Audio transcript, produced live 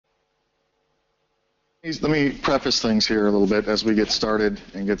Let me preface things here a little bit as we get started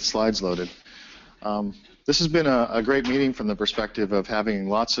and get the slides loaded. This has been a great meeting from the perspective of having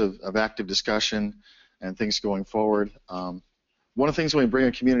lots of active discussion and things going forward. One of the things when we bring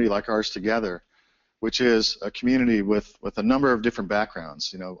a community like ours together, which is a community with a number of different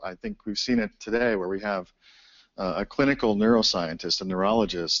backgrounds. You know, I think we've seen it today where we have a clinical neuroscientist, a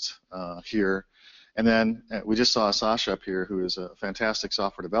neurologist here, and then we just saw Sasha up here, who is a fantastic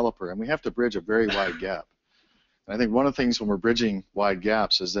software developer, and we have to bridge a very wide gap. And I think one of the things when we're bridging wide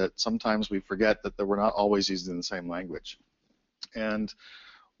gaps is that sometimes we forget that we're not always using the same language. And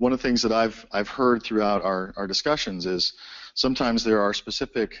one of the things that I've heard throughout our discussions is sometimes there are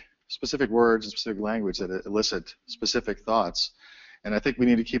specific words and specific language that elicit specific thoughts, and I think we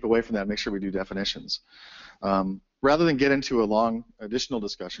need to keep away from that and make sure we do definitions. Rather than get into a long additional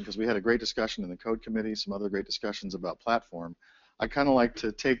discussion, because we had a great discussion in the code committee, some other great discussions about platform, I kind of like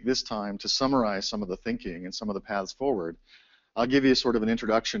to take this time to summarize some of the thinking and some of the paths forward. I'll give you sort of an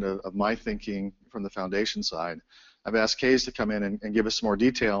introduction of my thinking from the foundation side. I've asked Kays to come in and give us some more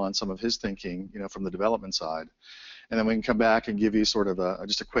detail on some of his thinking, you know, from the development side. And then we can come back and give you sort of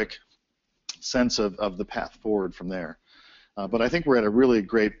just a quick sense of the path forward from there. But I think we're at a really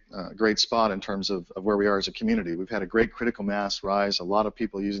great spot in terms of where we are as a community. We've had a great critical mass rise, a lot of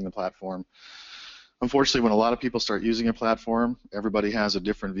people using the platform. Unfortunately, when a lot of people start using a platform, everybody has a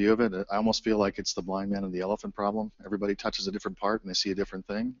different view of it. I almost feel like it's the blind man and the elephant problem. Everybody touches a different part and they see a different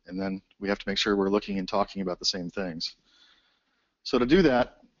thing, and then we have to make sure we're looking and talking about the same things. So to do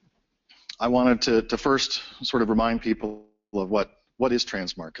that, I wanted to first sort of remind people of what is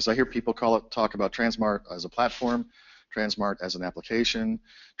Transmart, because I hear people talk about Transmart as a platform, Transmart as an application,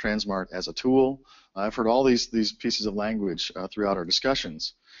 Transmart as a tool. I've heard all these pieces of language throughout our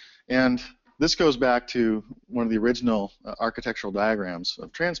discussions. And this goes back to one of the original architectural diagrams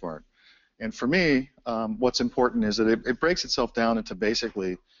of Transmart. And for me, what's important is that it breaks itself down into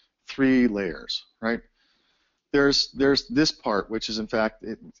basically 3 layers, right? There's this part, which is in fact,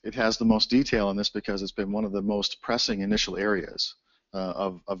 it has the most detail in this because it's been one of the most pressing initial areas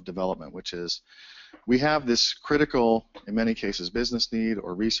of development, which is we have this critical, in many cases, business need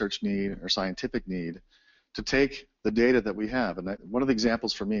or research need or scientific need to take the data that we have. And one of the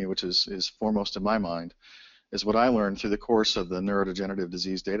examples for me, which is foremost in my mind, is what I learned through the course of the Neurodegenerative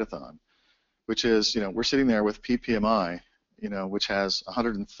Disease Datathon, which is, you know, we're sitting there with PPMI, you know, which has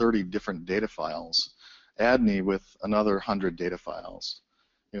 130 different data files, ADNI with another 100 data files.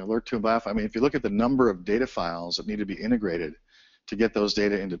 You know, LRRK2 and BioFile, I mean, if you look at the number of data files that need to be integrated to get those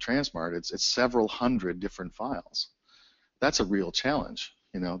data into Transmart, it's several hundred different files. That's a real challenge.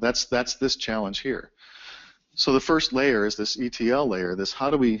 You know, that's this challenge here. So the first layer is this ETL layer. This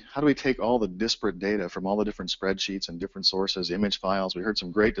how do we take all the disparate data from all the different spreadsheets and different sources, image files. We heard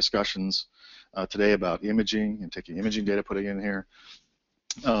some great discussions today about imaging and taking imaging data, putting it in here,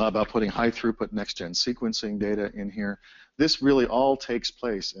 about putting high throughput next-gen sequencing data in here. This really all takes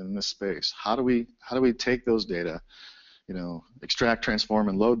place in this space. How do we take those data, you know, extract, transform,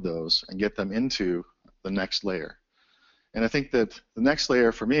 and load those, and get them into the next layer? And I think that the next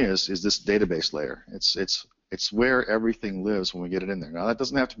layer for me is this database layer. It's where everything lives when we get it in there. Now that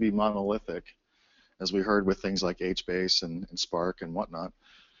doesn't have to be monolithic, as we heard with things like HBase and Spark and whatnot.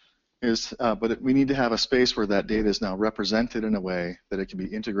 But we need to have a space where that data is now represented in a way that it can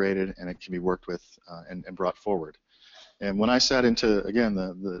be integrated and it can be worked with and brought forward. And when I sat into, again,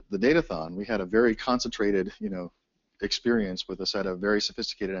 the Datathon, we had a very concentrated, you know, experience with a set of very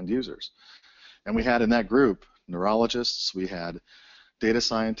sophisticated end users. And we had in that group neurologists, we had data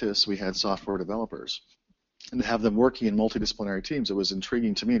scientists, we had software developers. And to have them working in multidisciplinary teams, it was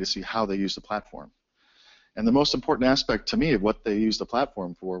intriguing to me to see how they use the platform. And the most important aspect to me of what they used the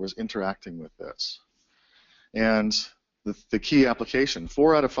platform for was interacting with this. And the key application,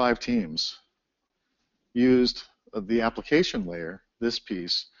 4 out of 5 teams used the application layer, this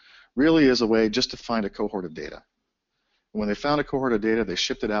piece, really as a way just to find a cohort of data. And when they found a cohort of data, they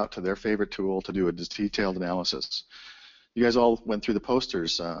shipped it out to their favorite tool to do a detailed analysis. You guys all went through the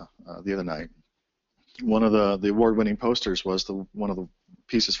posters the other night. One of the award-winning posters was one of the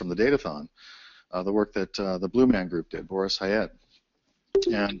pieces from the Datathon, the work that the Blue Man Group did, Boris Hayat.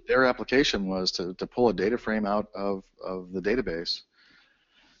 And their application was to pull a data frame out of the database,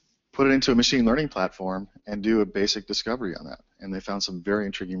 put it into a machine learning platform, and do a basic discovery on that. And they found some very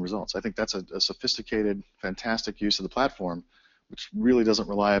intriguing results. I think that's a sophisticated, fantastic use of the platform, which really doesn't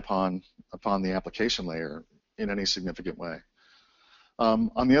rely upon the application layer in any significant way.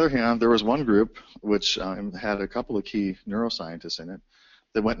 On the other hand, there was one group which had a couple of key neuroscientists in it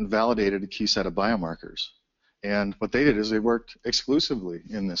that went and validated a key set of biomarkers. And what they did is they worked exclusively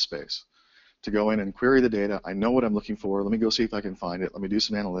in this space to go in and query the data. I know what I'm looking for. Let me go see if I can find it. Let me do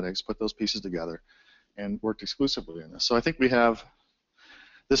some analytics, put those pieces together, and work exclusively in this. So I think we have,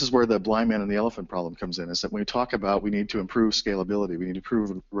 this is where the blind man and the elephant problem comes in, is that when we talk about we need to improve scalability, we need to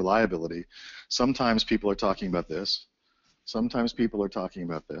improve reliability, sometimes people are talking about this, sometimes people are talking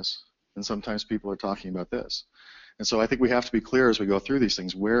about this, and sometimes people are talking about this. And so I think we have to be clear as we go through these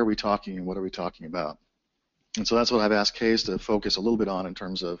things, where are we talking and what are we talking about? And so that's what I've asked Kaes to focus a little bit on in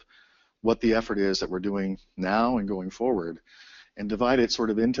terms of what the effort is that we're doing now and going forward, and divide it sort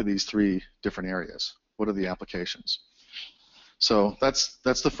of into these three different areas. What are the applications? So that's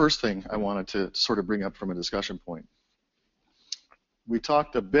the first thing I wanted to sort of bring up from a discussion point. We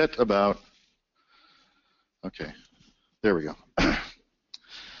talked a bit about, okay, there we go.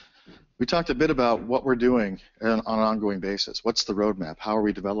 We talked a bit about what we're doing on an ongoing basis. What's the roadmap? How are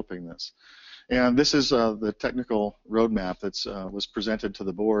we developing this? And this is the technical roadmap that was presented to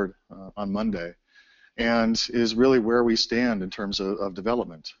the board on Monday, and is really where we stand in terms of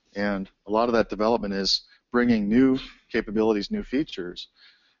development. And a lot of that development is bringing new capabilities, new features,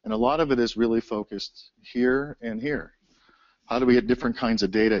 and a lot of it is really focused here and here. How do we get different kinds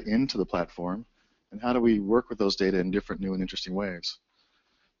of data into the platform, and how do we work with those data in different new and interesting ways?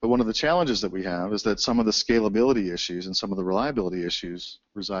 But one of the challenges that we have is that some of the scalability issues and some of the reliability issues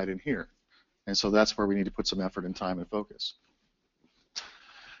reside in here. And so that's where we need to put some effort and time and focus.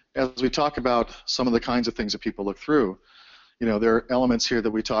 As we talk about some of the kinds of things that people look through, you know, there are elements here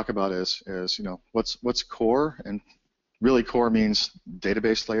that we talk about as you know, what's core, and really core means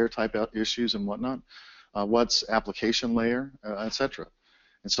database layer type issues and whatnot. What's application layer, etc.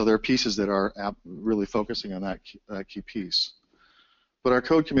 And so there are pieces that are really focusing on that key piece. But our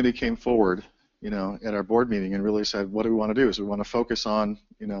code committee came forward, you know, at our board meeting and really said, what do we want to do? Is we want to focus on,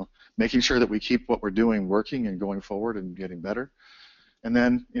 you know, making sure that we keep what we're doing working and going forward and getting better. And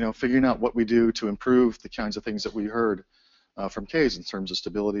then, you know, figuring out what we do to improve the kinds of things that we heard from Kaes in terms of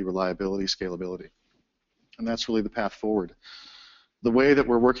stability, reliability, scalability. And that's really the path forward. The way that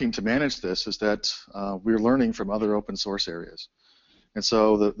we're working to manage this is that we're learning from other open source areas. And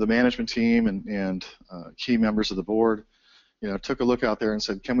so the management team and key members of the board, you know, took a look out there and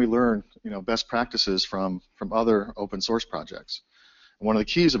said, can we learn, you know, best practices from other open source projects? And one of the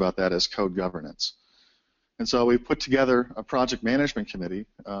keys about that is code governance. And so we put together a project management committee,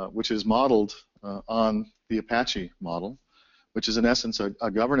 which is modeled on the Apache model, which is in essence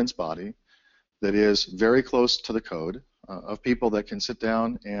a governance body that is very close to the code, of people that can sit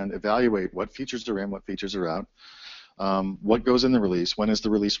down and evaluate what features are in, what features are out, what goes in the release, when is the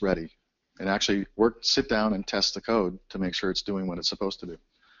release ready, and actually sit down and test the code to make sure it's doing what it's supposed to do.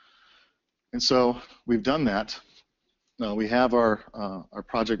 And so we've done that. We have our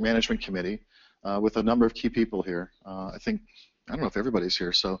project management committee with a number of key people here. I don't know if everybody's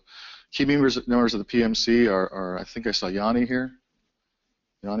here. So key members of the PMC are I think I saw Yanni here.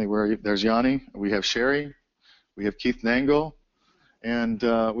 Yanni, where are you? There's Yanni. We have Sherry. We have Keith Nangle. And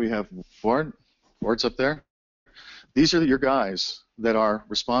we have Ward. Ward's up there. These are your guys that are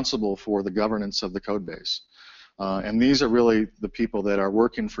responsible for the governance of the code base. And these are really the people that are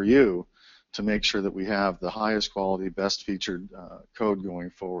working for you to make sure that we have the highest quality, best featured code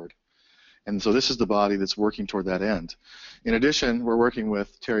going forward. And so this is the body that's working toward that end. In addition, we're working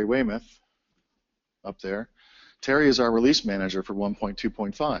with Terry Weymouth up there. Terry is our release manager for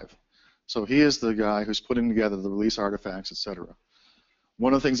 1.2.5. So he is the guy who's putting together the release artifacts, etc.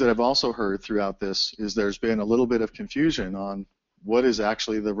 One of the things that I've also heard throughout this is there's been a little bit of confusion on what is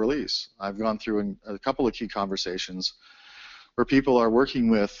actually the release. I've gone through a couple of key conversations where people are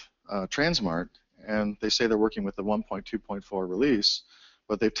working with Transmart, and they say they're working with the 1.2.4 release,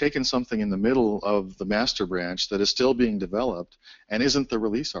 but they've taken something in the middle of the master branch that is still being developed and isn't the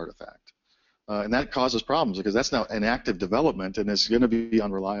release artifact. And that causes problems because that's now an active development and it's going to be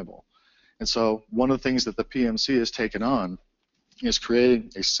unreliable. And so one of the things that the PMC has taken on is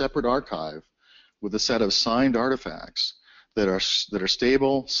creating a separate archive with a set of signed artifacts that are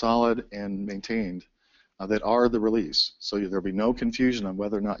stable, solid, and maintained that are the release. So there'll be no confusion on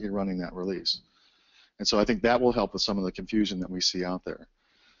whether or not you're running that release. And so I think that will help with some of the confusion that we see out there.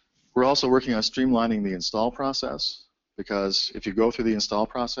 We're also working on streamlining the install process, because if you go through the install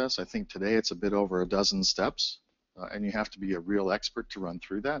process, I think today it's a bit over a dozen steps, and you have to be a real expert to run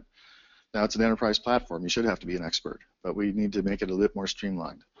through that. Now, it's an enterprise platform. You should have to be an expert, but we need to make it a bit more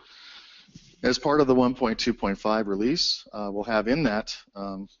streamlined. As part of the 1.2.5 release, we'll have in that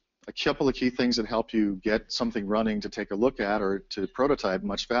a couple of key things that help you get something running to take a look at or to prototype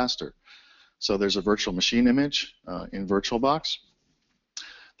much faster. So there's a virtual machine image in VirtualBox.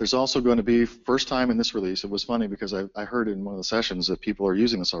 There's also going to be, first time in this release, it was funny because I heard in one of the sessions that people are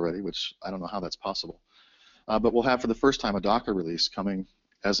using this already, which I don't know how that's possible. But we'll have for the first time a Docker release coming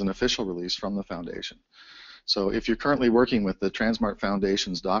as an official release from the foundation. So if you're currently working with the Transmart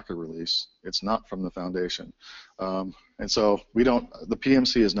Foundation's Docker release, it's not from the foundation. And so the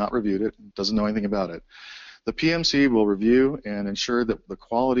PMC has not reviewed it, doesn't know anything about it. The PMC will review and ensure that the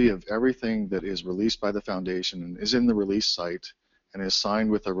quality of everything that is released by the foundation and is in the release site and is signed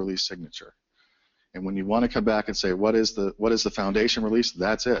with a release signature. And when you want to come back and say, what is the foundation release,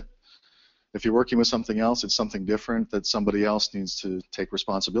 that's it. If you're working with something else, it's something different that somebody else needs to take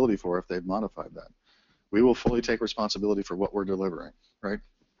responsibility for if they've modified that. We will fully take responsibility for what we're delivering, right?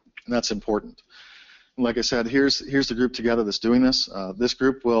 And that's important. And like I said, here's the group together that's doing this. This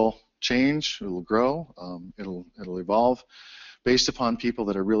group will change, it will grow, it'll evolve based upon people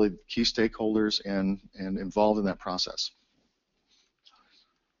that are really key stakeholders and involved in that process.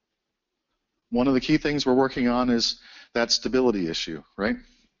 One of the key things we're working on is that stability issue, right?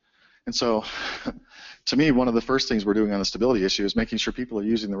 And so, to me, one of the first things we're doing on the stability issue is making sure people are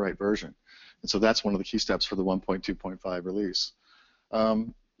using the right version. And so that's one of the key steps for the 1.2.5 release.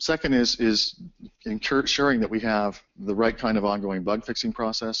 Second is ensuring that we have the right kind of ongoing bug fixing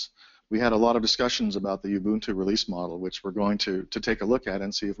process. We had a lot of discussions about the Ubuntu release model, which we're going to take a look at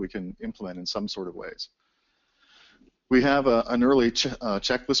and see if we can implement in some sort of ways. We have an early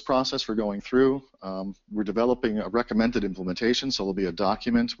checklist process for going through. We're developing a recommended implementation, so there'll be a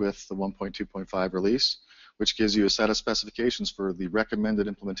document with the 1.2.5 release, which gives you a set of specifications for the recommended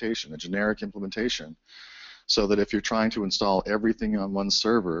implementation, a generic implementation, so that if you're trying to install everything on one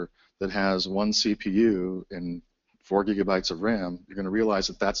server that has one CPU and 4 gigabytes of RAM, you're going to realize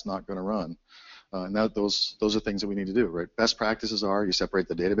that that's not going to run. And those are things that we need to do, right? Best practices are you separate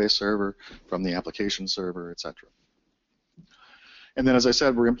the database server from the application server, etc. And then, as I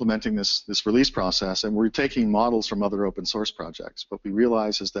said, we're implementing this release process, and we're taking models from other open source projects. What we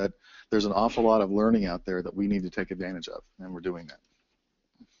realize is that there's an awful lot of learning out there that we need to take advantage of, and we're doing that.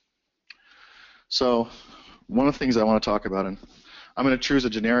 So one of the things I want to talk about, and I'm going to choose a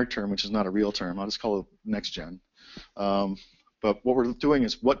generic term, which is not a real term. I'll just call it next gen. But what we're doing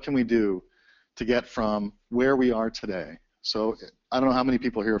is what can we do to get from where we are today. So I don't know how many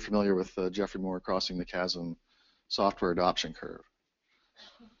people here are familiar with Geoffrey Moore Crossing the Chasm software adoption curve.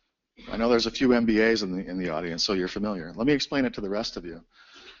 I know there's a few MBAs in the audience, so you're familiar. Let me explain it to the rest of you.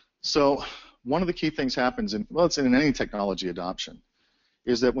 So one of the key things happens it's in any technology adoption,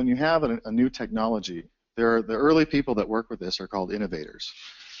 is that when you have a new technology, the early people that work with this are called innovators.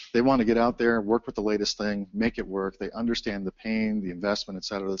 They want to get out there, work with the latest thing, make it work. They understand the pain, the investment, et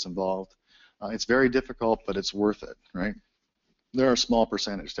cetera, that's involved. It's very difficult, but it's worth it, right? They're a small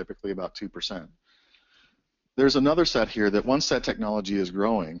percentage, typically about 2%. There's another set here that once that technology is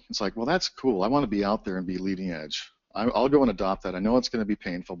growing, it's like, well, that's cool. I want to be out there and be leading edge. I'll go and adopt that. I know it's going to be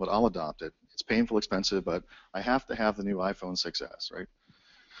painful, but I'll adopt it. It's painful, expensive, but I have to have the new iPhone 6s, right?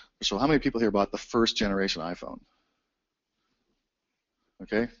 So how many people here bought the first generation iPhone?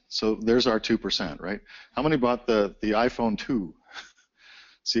 Okay, so there's our 2%, right? How many bought the iPhone 2?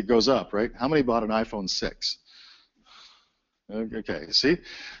 See, it goes up, right? How many bought an iPhone 6? Okay, see,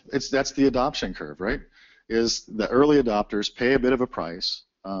 that's the adoption curve, right? Is the early adopters pay a bit of a price,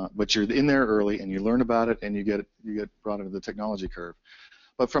 but you're in there early and you learn about it and you get brought into the technology curve.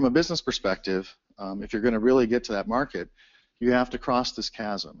 But from a business perspective, if you're going to really get to that market, you have to cross this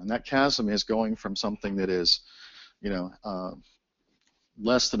chasm, and that chasm is going from something that is,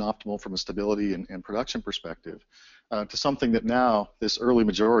 less than optimal from a stability and production perspective, to something that now this early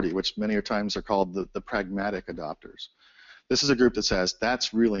majority, which many times are called the pragmatic adopters. This is a group that says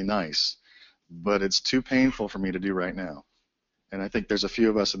that's really nice, but it's too painful for me to do right now. And I think there's a few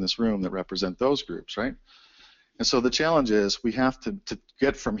of us in this room that represent those groups, right? And so the challenge is we have to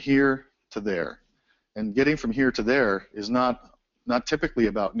get from here to there. And getting from here to there is not typically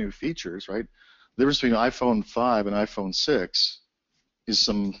about new features, right? The difference between iPhone 5 and iPhone 6 is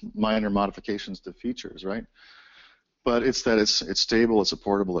some minor modifications to features, right? But it's that it's stable, it's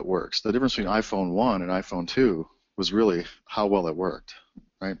portable, it works. The difference between iPhone 1 and iPhone 2 was really how well it worked,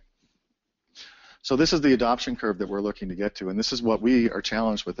 right? So this is the adoption curve that we're looking to get to, and this is what we are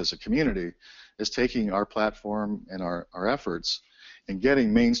challenged with as a community, is taking our platform and our efforts and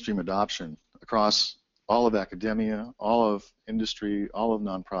getting mainstream adoption across all of academia, all of industry, all of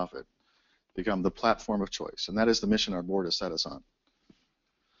nonprofit, become the platform of choice, and that is the mission our board has set us on.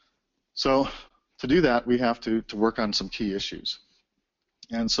 So to do that, we have to work on some key issues.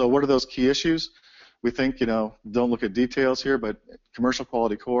 And so what are those key issues? We think, don't look at details here, but commercial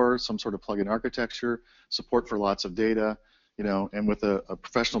quality core, some sort of plugin architecture, support for lots of data, and with a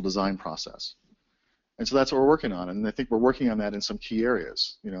professional design process. And so that's what we're working on, and I think we're working on that in some key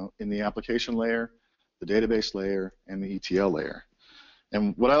areas, in the application layer, the database layer, and the ETL layer.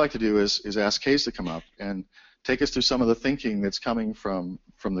 And what I like to do is ask Case to come up and take us through some of the thinking that's coming from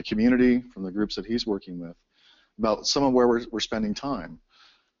the community, from the groups that he's working with, about some of where we're spending time.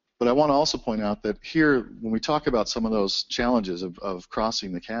 But I want to also point out that here, when we talk about some of those challenges of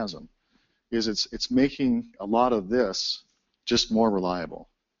crossing the chasm, is it's making a lot of this just more reliable.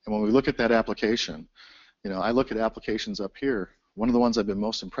 And when we look at that application, I look at applications up here. One of the ones I've been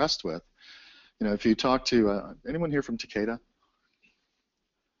most impressed with, if you talk to anyone here from Takeda?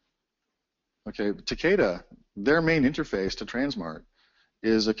 Okay, Takeda, their main interface to Transmart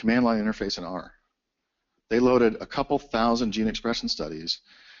is a command line interface in R. They loaded a couple thousand gene expression studies,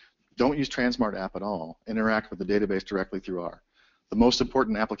 don't use Transmart app at all, interact with the database directly through R. The most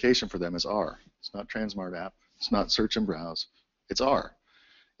important application for them is R. It's not Transmart app, it's not search and browse, it's R.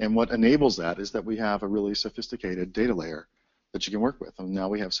 And what enables that is that we have a really sophisticated data layer that you can work with, and now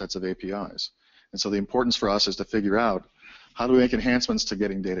we have sets of APIs. And so the importance for us is to figure out how do we make enhancements to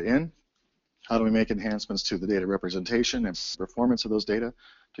getting data in, how do we make enhancements to the data representation and performance of those data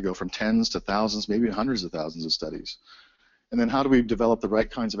to go from tens to thousands, maybe hundreds of thousands of studies. And then how do we develop the right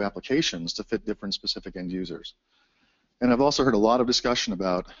kinds of applications to fit different specific end users. And I've also heard a lot of discussion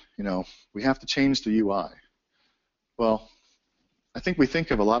about, we have to change the UI. Well, I think we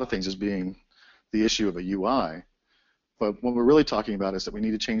think of a lot of things as being the issue of a UI, but what we're really talking about is that we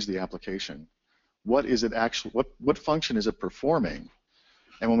need to change the application. What is it actually, what function is it performing?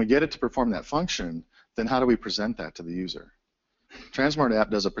 And when we get it to perform that function, then how do we present that to the user? Transmart app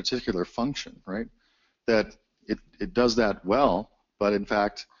does a particular function, right? That it does that well, but in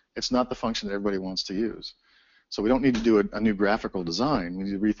fact, it's not the function that everybody wants to use. So we don't need to do a new graphical design. We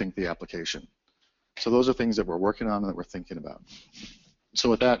need to rethink the application. So those are things that we're working on and that we're thinking about. So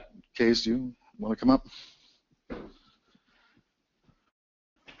with that, Case, do you want to come up?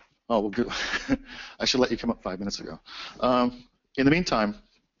 Oh, well, good. I should let you come up 5 minutes ago. In the meantime,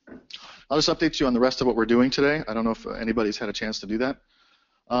 I'll just update you on the rest of what we're doing today. I don't know if anybody's had a chance to do that.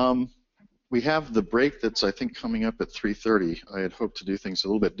 We have the break that's, I think, coming up at 3:30. I had hoped to do things a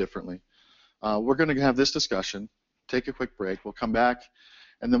little bit differently. We're going to have this discussion, take a quick break. We'll come back,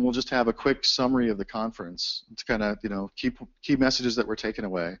 and then we'll just have a quick summary of the conference to kind of, key messages that were taken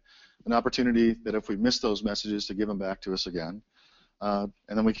away, an opportunity that if we miss those messages to give them back to us again. And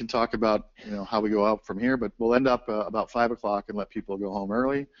then we can talk about, how we go out from here, but we'll end up about 5 o'clock and let people go home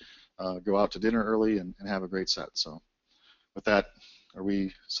early, go out to dinner early, and have a great set. So with that, are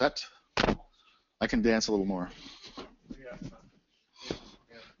we set? I can dance a little more.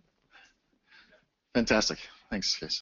 Fantastic. Thanks, Case.